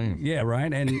perfect man. Yeah,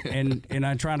 right. And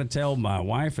I try to tell my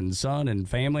wife and son and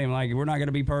family, I'm like, we're not going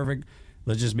to be perfect.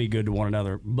 Let's just be good to one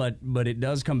another. But it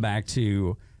does come back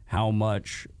to how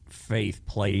much faith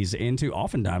plays into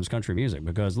oftentimes country music.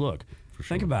 Because look,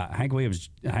 think about Hank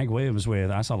Williams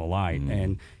with "I Saw the Light"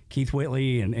 and Keith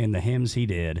Whitley and the hymns he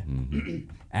did,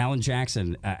 Alan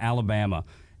Jackson, Alabama.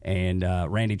 And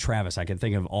Randy Travis, I can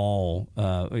think of all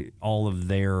of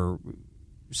their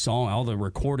all the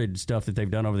recorded stuff that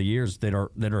they've done over the years that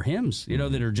are hymns,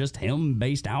 that are just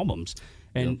hymn-based albums.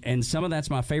 And some of that's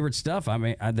my favorite stuff. I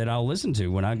mean, that I'll listen to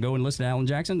when I go and listen to Alan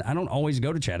Jackson. I don't always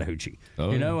go to Chattahoochee.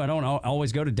 I don't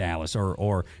always go to Dallas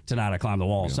or Tonight I Climb the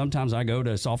Wall. Sometimes I go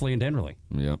to Softly and Tenderly.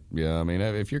 Yeah. I mean,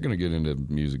 if you're going to get into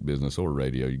music business or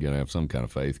radio, you got to have some kind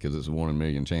of faith because it's a 1 in a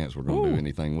million chance we're going to do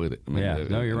anything with it. I mean,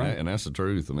 you're right, and that's the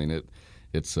truth. I mean,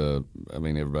 it's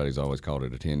everybody's always called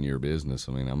it a 10-year business.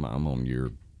 I mean, I'm on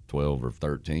year 12 or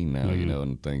 13 now,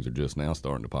 and things are just now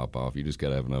starting to pop off. You just got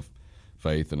to have enough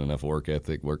faith and enough work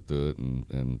ethic, work through it,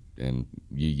 and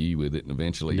yee with it, and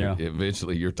eventually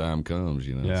your time comes.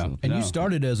 Yeah. So. And you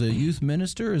started as a youth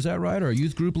minister, is that right, or a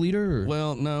youth group leader? Or?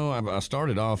 Well, no, I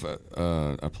started off.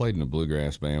 I played in a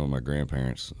bluegrass band with my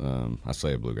grandparents. I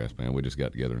say a bluegrass band. We just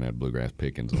got together and had bluegrass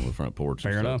pickings on the front porch.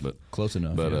 Fair enough, but close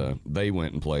enough. But they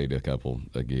went and played a couple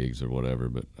of gigs or whatever.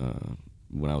 But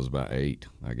when I was about 8,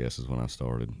 I guess is when I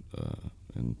started,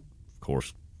 and of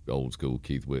course. Old school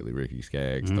Keith Whitley, Ricky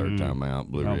Skaggs, Third Time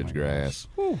Out, Blue Ridge Grass.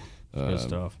 Good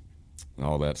stuff.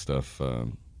 All that stuff.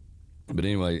 But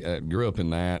anyway, I grew up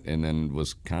in that and then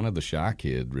was kind of the shy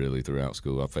kid really throughout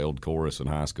school. I failed chorus in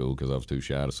high school because I was too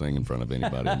shy to sing in front of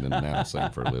anybody. And then now I sing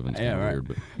for a living. It's kind of weird.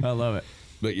 But I love it.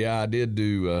 But yeah, I did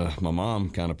do, my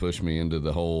mom kind of pushed me into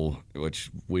the whole,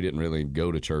 which we didn't really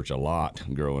go to church a lot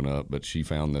growing up, but she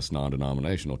found this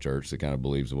non-denominational church that kind of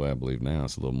believes the way I believe now.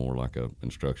 It's a little more like a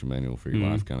instruction manual for your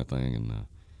life kind of thing. And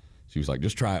she was like,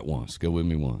 just try it once. Go with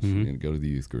me once. And go to the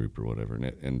youth group or whatever.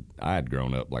 And I had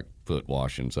grown up like foot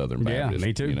washing Southern Baptist. Yeah,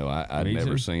 me too. I'd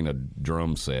never seen a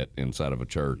drum set inside of a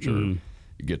church or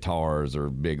guitars or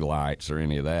big lights or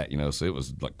any of that, so it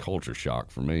was like culture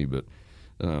shock for me. But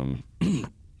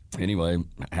anyway,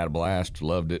 had a blast,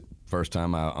 loved it. First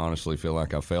time I honestly feel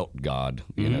like I felt God,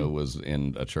 was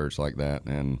in a church like that,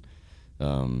 and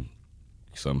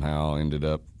somehow ended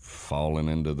up falling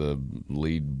into the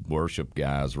lead worship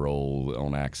guy's role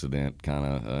on accident, kind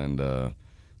of, and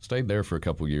stayed there for a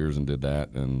couple years and did that.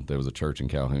 And there was a church in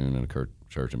Calhoun and a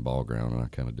church in Ball Ground, and I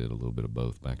kind of did a little bit of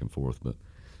both back and forth. But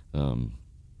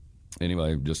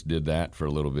anyway, just did that for a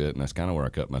little bit, and that's kind of where I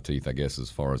cut my teeth, I guess, as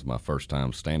far as my first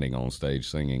time standing on stage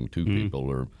singing to people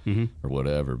or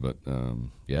whatever. But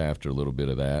after a little bit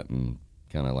of that, and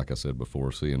kind of like I said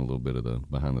before, seeing a little bit of the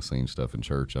behind-the-scenes stuff in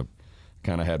church, I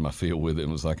kind of had my feel with it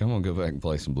and was like, I'm going to go back and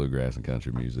play some bluegrass and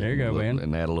country music. There you go, man.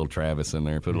 And add a little Travis in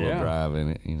there, put a little drive in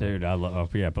it. Dude, I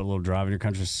love, put a little drive in your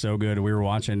country. Is so good. We were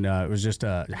watching, it was just,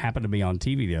 happened to be on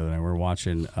TV the other night. We were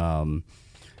watching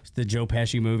the Joe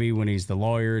Pesci movie when he's the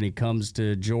lawyer and he comes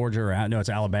to Georgia, it's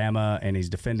Alabama, and he's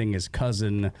defending his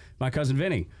cousin, my cousin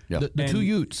Vinny. Yeah. The two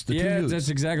Utes. The two Utes. That's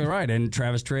exactly right. And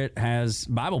Travis Tritt has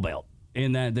Bible Belt.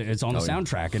 In that, it's on the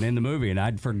soundtrack and in the movie, and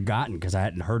I'd forgotten because I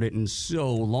hadn't heard it in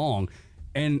so long.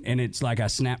 And it's like I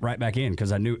snapped right back in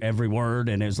because I knew every word,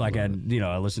 and it was like I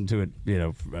listened to it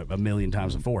a million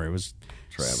times before. It was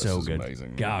Travis so is good.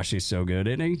 Amazing. Gosh, he's so good,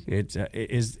 isn't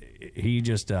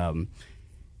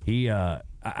he?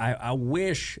 I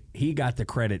wish he got the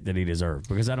credit that he deserved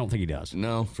because I don't think he does.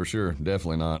 No, for sure,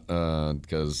 definitely not.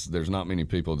 Because there's not many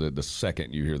people that the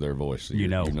second you hear their voice, you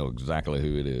know exactly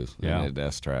who it is. Yeah, and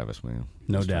that's Travis, man.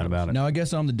 No doubt about it. Now, I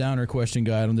guess I'm the downer question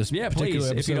guy on this particular please,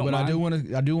 episode, if you don't but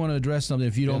mind. I do want to address something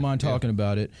if you don't mind talking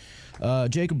about it.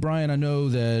 Jacob Bryant, I know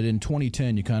that in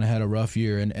 2010 you kind of had a rough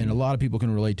year, and a lot of people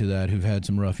can relate to that who've had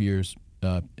some rough years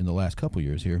in the last couple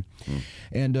years here.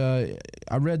 And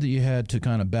I read that you had to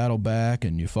kind of battle back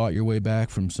and you fought your way back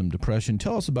from some depression.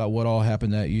 Tell us about what all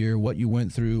happened that year, what you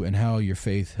went through, and how your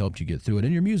faith helped you get through it,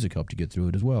 and your music helped you get through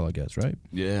it as well, I guess, right?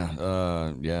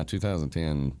 Yeah.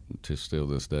 2010 to still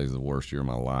this day is the worst year of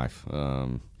my life.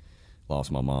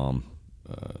 Lost my mom.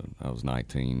 I was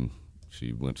 19.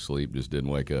 She went to sleep, just didn't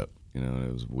wake up. You know,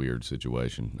 it was a weird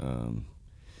situation.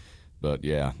 But,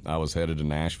 yeah, I was headed to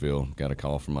Nashville, got a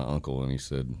call from my uncle, and he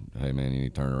said, hey, man, you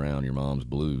need to turn around. Your mom's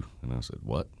blue. And I said,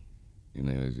 what? You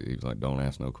know, he was like, don't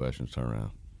ask no questions, turn around.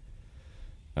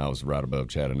 I was right above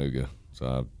Chattanooga, so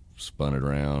I spun it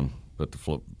around, put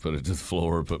it to the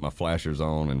floor, put my flashers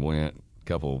on, and went. A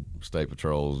couple state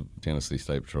patrols, Tennessee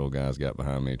State Patrol guys got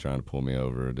behind me trying to pull me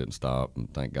over. It didn't stop,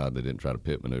 and thank God they didn't try to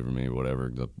pit maneuver me or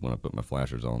whatever. When I put my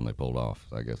flashers on, they pulled off.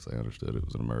 I guess they understood it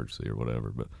was an emergency or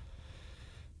whatever, but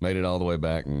made it all the way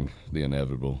back, and the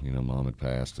inevitable, you know, Mom had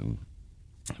passed and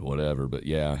whatever. But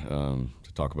yeah,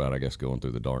 to talk about, I guess, going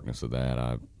through the darkness of that,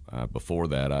 I before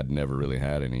that, I'd never really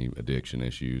had any addiction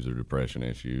issues or depression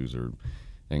issues or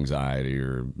anxiety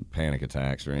or panic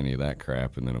attacks or any of that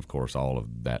crap. And then, of course, all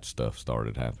of that stuff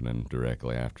started happening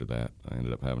directly after that. I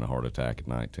ended up having a heart attack at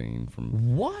 19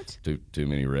 from what? Too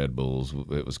many Red Bulls.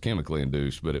 It was chemically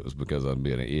induced, but it was because I'd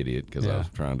been an idiot because I was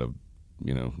trying to,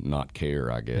 you know, not care,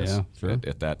 I guess. Yeah, sure.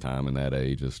 At that time and that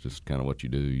age, it's just kind of what you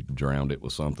do. You drowned it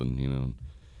with something, you know.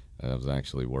 I was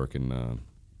actually working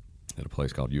at a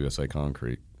place called USA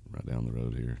Concrete right down the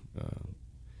road here,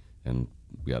 and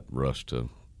got rushed to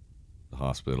the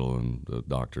hospital, and the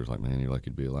doctor's like, man, you're lucky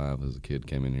to be alive. There's a kid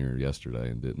came in here yesterday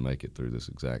and didn't make it through this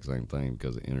exact same thing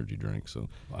because of energy drinks. So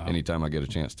anytime I get a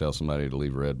chance to tell somebody to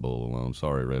leave Red Bull alone,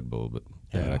 sorry, Red Bull, but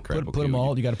that crap will put them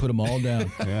all. You got to put them all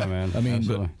down. Yeah, man. I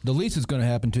mean, the least that's going to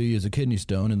happen to you is a kidney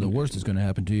stone, and the worst that's going to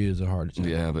happen to you is a heart attack.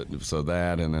 Yeah, but so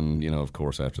that, and then, you know, of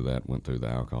course, after that, went through the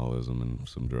alcoholism and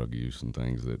some drug use and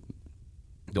things that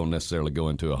don't necessarily go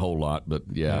into a whole lot, but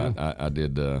I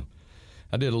did.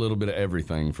 I did a little bit of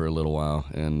everything for a little while,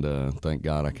 and thank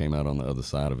God I came out on the other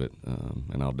side of it.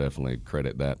 And I'll definitely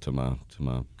credit that to my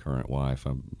current wife.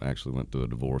 I actually went through a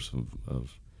divorce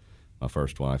of my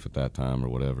first wife at that time or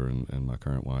whatever, and my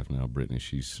current wife now, Brittany.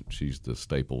 She's the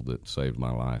staple that saved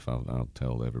my life. I'll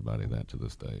tell everybody that to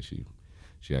this day.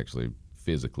 She actually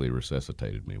physically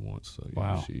resuscitated me once. So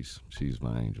wow, she's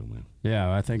my angel, man.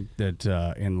 Yeah, I think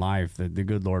that in life that the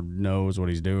good Lord knows what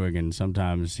He's doing, and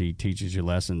sometimes He teaches you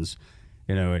lessons.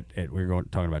 You know, we were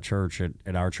talking about church.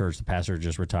 At our church, the pastor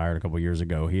just retired a couple of years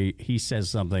ago. He says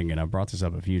something, and I've brought this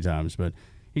up a few times, but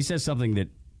he says something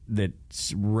that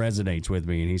resonates with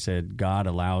me. And he said, God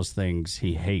allows things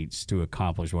He hates to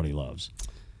accomplish what He loves.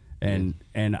 And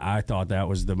I thought that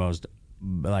was the most,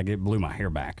 like, it blew my hair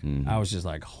back. Mm-hmm. I was just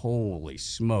like, holy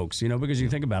smokes. You know, because you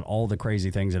think about all the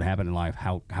crazy things that happen in life.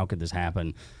 How could this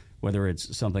happen? Whether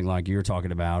it's something like you're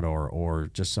talking about, or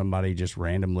just somebody just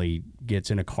randomly gets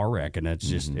in a car wreck, and it's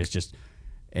just,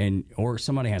 or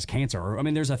somebody has cancer. Or, I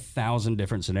mean, there's 1,000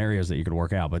 different scenarios that you could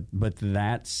work out, but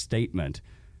that statement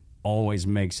always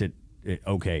makes it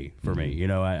okay for me. You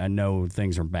know, I know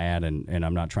things are bad, and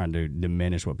I'm not trying to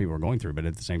diminish what people are going through, but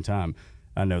at the same time,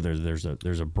 I know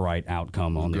there's a bright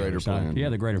outcome on the other side. Plan. Yeah,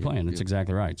 the greater plan. That's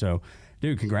exactly right. So,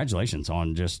 dude, congratulations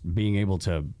on just being able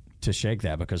to shake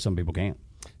that, because some people can't.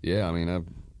 Yeah, I mean,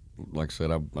 like I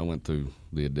said, I went through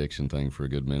the addiction thing for a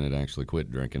good minute. I actually quit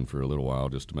drinking for a little while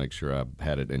just to make sure I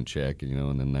had it in check, you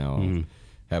know, and then now I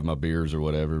have my beers or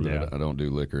whatever, but I don't do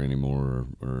liquor anymore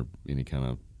or any kind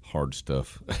of hard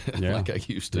stuff like I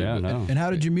used to. Yeah, no. And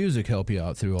how did your music help you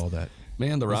out through all that?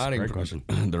 Man, the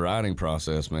writing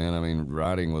process, man. I mean,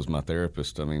 writing was my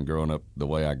therapist. I mean, growing up the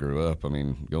way I grew up, I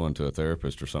mean, going to a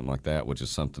therapist or something like that, which is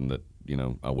something that, you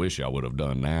know, I wish I would have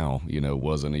done now, you know,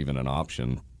 wasn't even an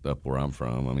option up where I'm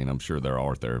from. I mean, I'm sure there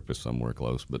are therapists somewhere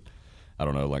close, but I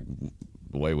don't know, like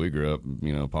the way we grew up,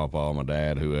 you know, Papa, my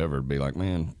dad, whoever, would be like,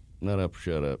 man, nut up or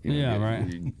shut up. You know,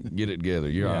 right. Get it together.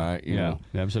 You're all right. You know?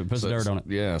 Absolutely. Put some dirt on it.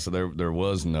 Yeah, so there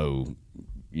was no,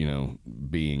 you know,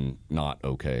 being not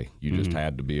okay. You just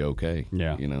had to be okay.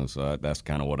 Yeah. You know, so that's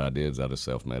kind of what I did, is I just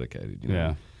self-medicated. You know?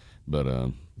 Yeah.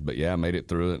 But yeah, I made it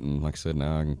through it, and like I said,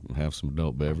 now I can have some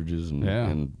adult beverages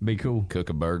and be cool,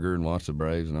 cook a burger and watch the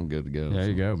Braves, and I'm good to go. There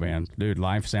you go, man. Dude,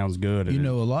 life sounds good. You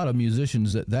know, a lot of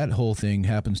musicians, that whole thing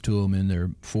happens to them in their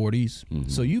 40s. Mm-hmm.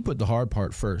 So you put the hard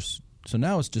part first. So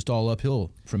now it's just all uphill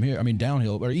from here. I mean,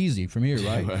 downhill, or easy from here,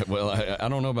 right? Well, I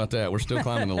don't know about that. We're still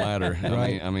climbing the ladder.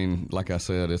 Right. I mean, like I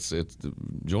said, it's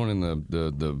joining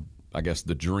the I guess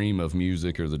the dream of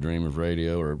music, or the dream of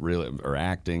radio, or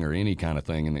acting, or any kind of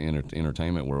thing in the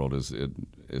entertainment world is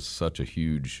such a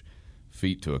huge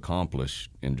feat to accomplish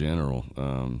in general.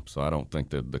 So I don't think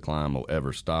that the climb will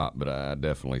ever stop, but I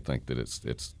definitely think that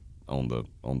it's on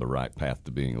the right path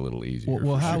to being a little easier.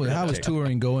 Well, how is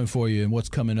touring going for you, and what's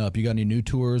coming up? You got any new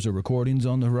tours or recordings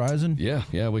on the horizon?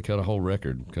 Yeah, we cut a whole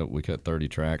record. We cut 30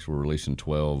 tracks. We're releasing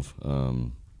 12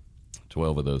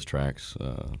 of those tracks.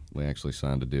 We actually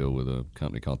signed a deal with a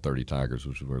company called 30 Tigers,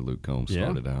 which is where Luke Combs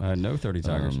started out. I know 30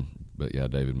 Tigers. But yeah,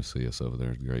 David Macias over there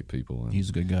is great people. And he's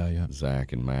a good guy, yeah.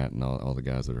 Zach and Matt and all the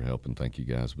guys that are helping. Thank you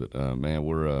guys. But man,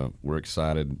 we're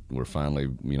excited. We're finally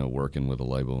working with a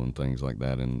label and things like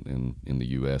that in the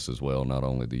U.S. as well, not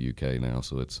only the U.K. now.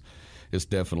 So it's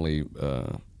definitely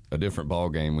a different ball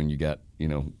game when you got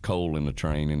coal in the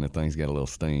train and the thing's got a little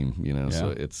steam. Yeah. So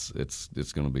it's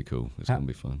going to be cool. It's going to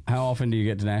be fun. How often do you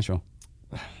get to Nashville?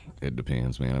 It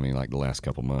depends, man. I mean, like the last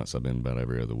couple months, I've been about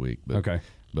every other week. But, okay.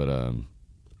 But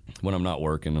when I'm not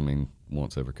working, I mean,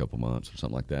 once every couple months or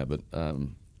something like that. But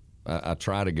I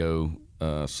try to go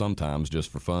sometimes just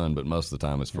for fun, but most of the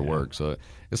time it's for work. So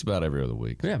it's about every other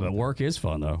week. Yeah, but work is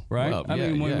fun though, right? Well,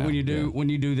 when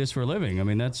you do this for a living, I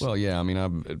mean that's. Well, yeah. I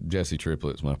mean, Jesse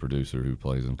Triplett's my producer who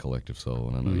plays in Collective Soul,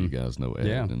 and I know you guys know Ed.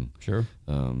 Yeah, and, sure.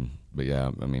 But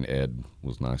yeah, I mean, Ed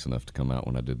was nice enough to come out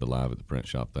when I did the Live at the Print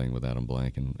Shop thing with Adam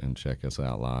Blank and check us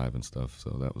out live and stuff.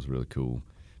 So that was really cool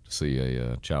to see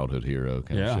a childhood hero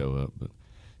kind of show up.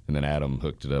 And then Adam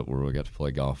hooked it up where we got to play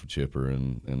golf with Chipper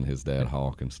and his dad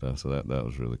Hawk and stuff. So that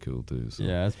was really cool too. So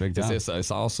yeah, that's big time.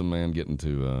 It's awesome, man. Getting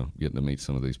to meet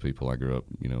some of these people I grew up,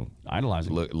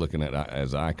 idolizing, looking at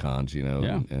as icons, and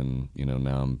now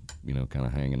I'm kind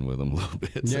of hanging with them a little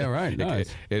bit. So right.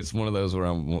 It's one of those where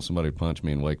I want somebody to punch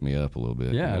me and wake me up a little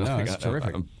bit. Yeah, no, it's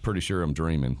terrific. I'm pretty sure I'm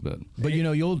dreaming, but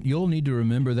you'll need to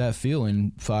remember that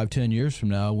feeling 5-10 years from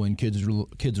now when kids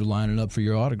are lining up for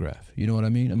your autograph. You know what I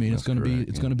mean? I mean, it's going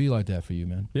to be like that for you,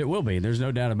 man. It will be. There's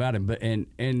no doubt about it. But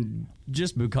and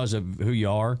just because of who you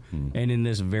are, and in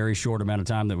this very short amount of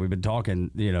time that we've been talking,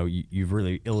 you've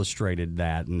really illustrated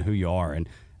that and who you are. And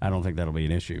I don't think that'll be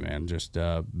an issue, man. Just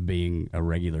being a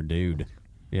regular dude,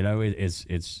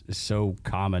 it's so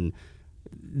common.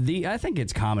 I think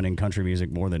it's common in country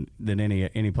music more than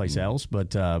any place else, but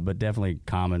definitely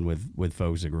common with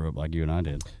folks that grew up like you and I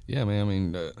did. Yeah, man. I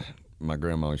mean. My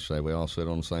grandma used to say we all sit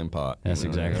on the same pot. That's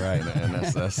exactly right, and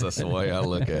that's the way I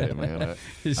look at it, man.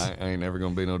 I ain't never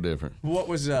gonna be no different. What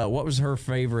was her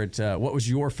favorite? What was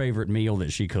your favorite meal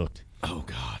that she cooked? Oh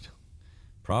God,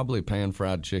 probably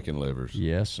pan-fried chicken livers.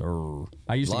 Yes, sir.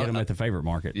 I used to get them at the Favorite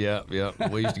Market. Yeah.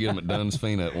 We used to get them at Dunn's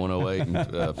Fina at 108 and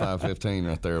 515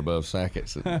 right there above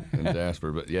Sackett's in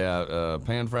Jasper. But yeah,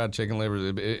 pan-fried chicken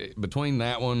livers. Between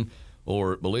that one.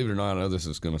 Or, believe it or not, I know this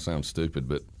is going to sound stupid,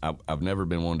 but I've never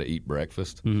been one to eat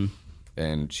breakfast. Mm-hmm.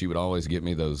 And she would always get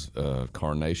me those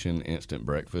Carnation instant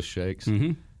breakfast shakes.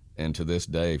 Mm-hmm. And to this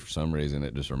day, for some reason,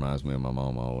 it just reminds me of my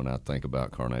mama when I think about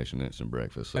Carnation instant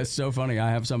breakfast. So, that's so funny. I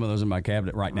have some of those in my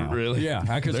cabinet right now. Really? Yeah,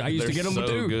 because I used to get them too.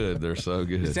 They're so good. They're so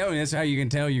good. That's how you can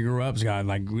tell you grew up, Scott.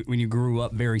 Like when you grew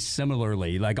up very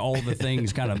similarly, like all the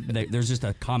things kind of, there's just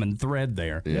a common thread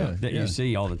there that you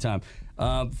see all the time.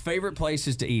 Favorite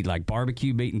places to eat, like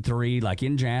Barbecue Beaten 3, like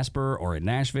in Jasper or in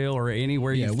Nashville or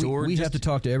anywhere you've toured? We have to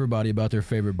talk to everybody about their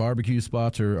favorite barbecue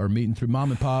spots or meeting through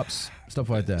mom and pops, stuff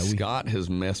like that. Scott has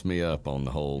messed me up on the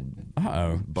whole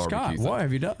barbecue Scott, thing. what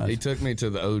have you done? He took me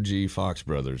to the OG Fox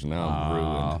Brothers. Now I'm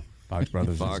ruined. Fox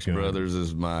Brothers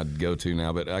is my go-to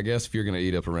now, but I guess if you're going to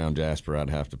eat up around Jasper, I'd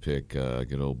have to pick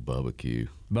good old Barbecue.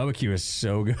 Barbecue is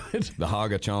so good. The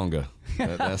Haga Chonga,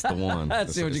 that's the one.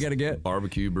 That's what you got to get.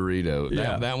 Barbecue burrito.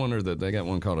 Yeah. That one, or they got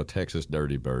one called a Texas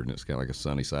Dirty Bird, and it's got like a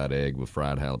sunny side egg with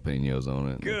fried jalapenos on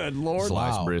it. Good Lord.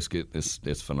 Sliced brisket.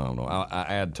 It's phenomenal. I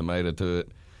add tomato to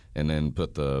it, and then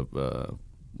put the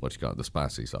the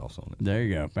spicy sauce on it. There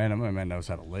you go. Man, that man knows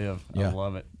how to live. Yeah. I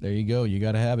love it. There you go. You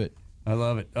got to have it. I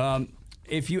love it.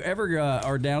 If you ever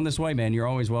are down this way, man, you're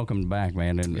always welcome back,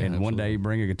 man. And one day you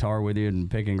bring a guitar with you and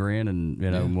pick and grin,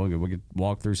 and we could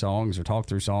walk through songs or talk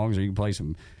through songs, or you can play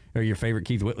some or your favorite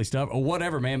Keith Whitley stuff or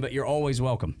whatever, man. But you're always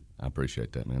welcome. I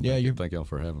appreciate that, man. Yeah, thank y'all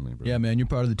for having me, bro. Yeah, man, you're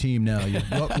part of the team now.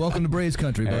 Welcome to Braves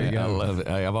country, buddy. I love it.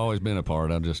 Hey, I've always been a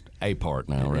part. I'm just a part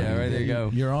now, right? Yeah, right, there you go.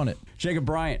 You're on it. Jacob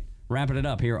Bryant, wrapping it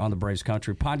up here on the Braves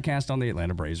Country podcast on the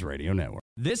Atlanta Braves Radio Network.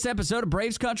 This episode of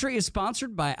Braves Country is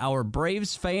sponsored by our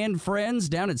Braves fan friends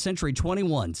down at Century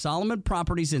 21, Solomon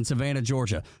Properties in Savannah,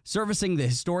 Georgia, servicing the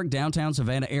historic downtown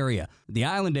Savannah area, the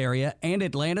island area, and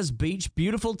Atlanta's beach,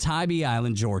 beautiful Tybee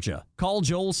Island, Georgia. Call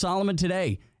Joel Solomon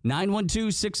today,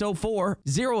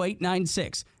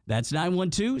 912-604-0896. That's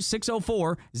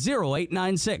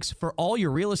 912-604-0896 for all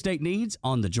your real estate needs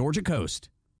on the Georgia coast.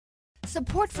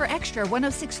 Support for Extra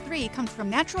 106.3 comes from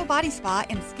Natural Body Spa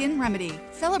and Skin Remedy,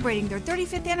 celebrating their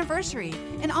 35th anniversary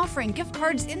and offering gift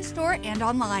cards in-store and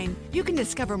online. You can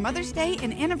discover Mother's Day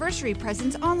and anniversary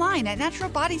presents online at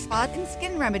Natural Body Spa and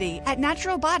Skin Remedy at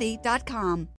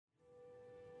naturalbody.com.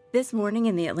 This morning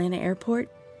in the Atlanta airport,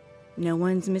 no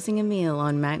one's missing a meal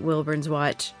on Mac Wilburn's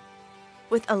watch.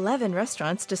 With 11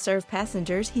 restaurants to serve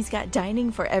passengers, he's got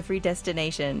dining for every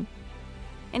destination.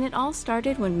 And it all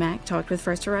started when Mac talked with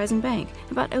First Horizon Bank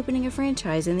about opening a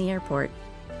franchise in the airport.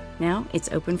 Now it's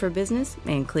open for business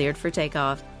and cleared for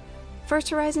takeoff. First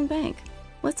Horizon Bank.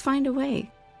 Let's find a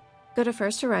way. Go to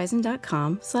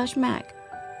firsthorizon.com/Mac.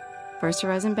 First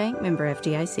Horizon Bank, member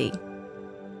FDIC.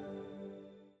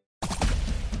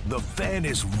 The Fan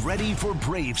is ready for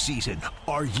Brave season.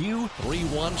 Are you?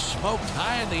 3-1 smoked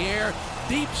high in the air,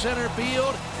 deep center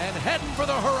field, and heading for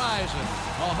the horizon.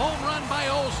 A home run by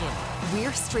Olsen.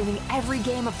 We're streaming every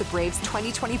game of the Braves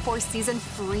 2024 season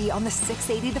free on the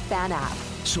 680 The Fan app.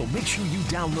 So make sure you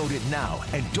download it now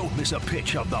and don't miss a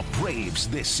pitch of the Braves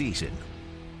this season.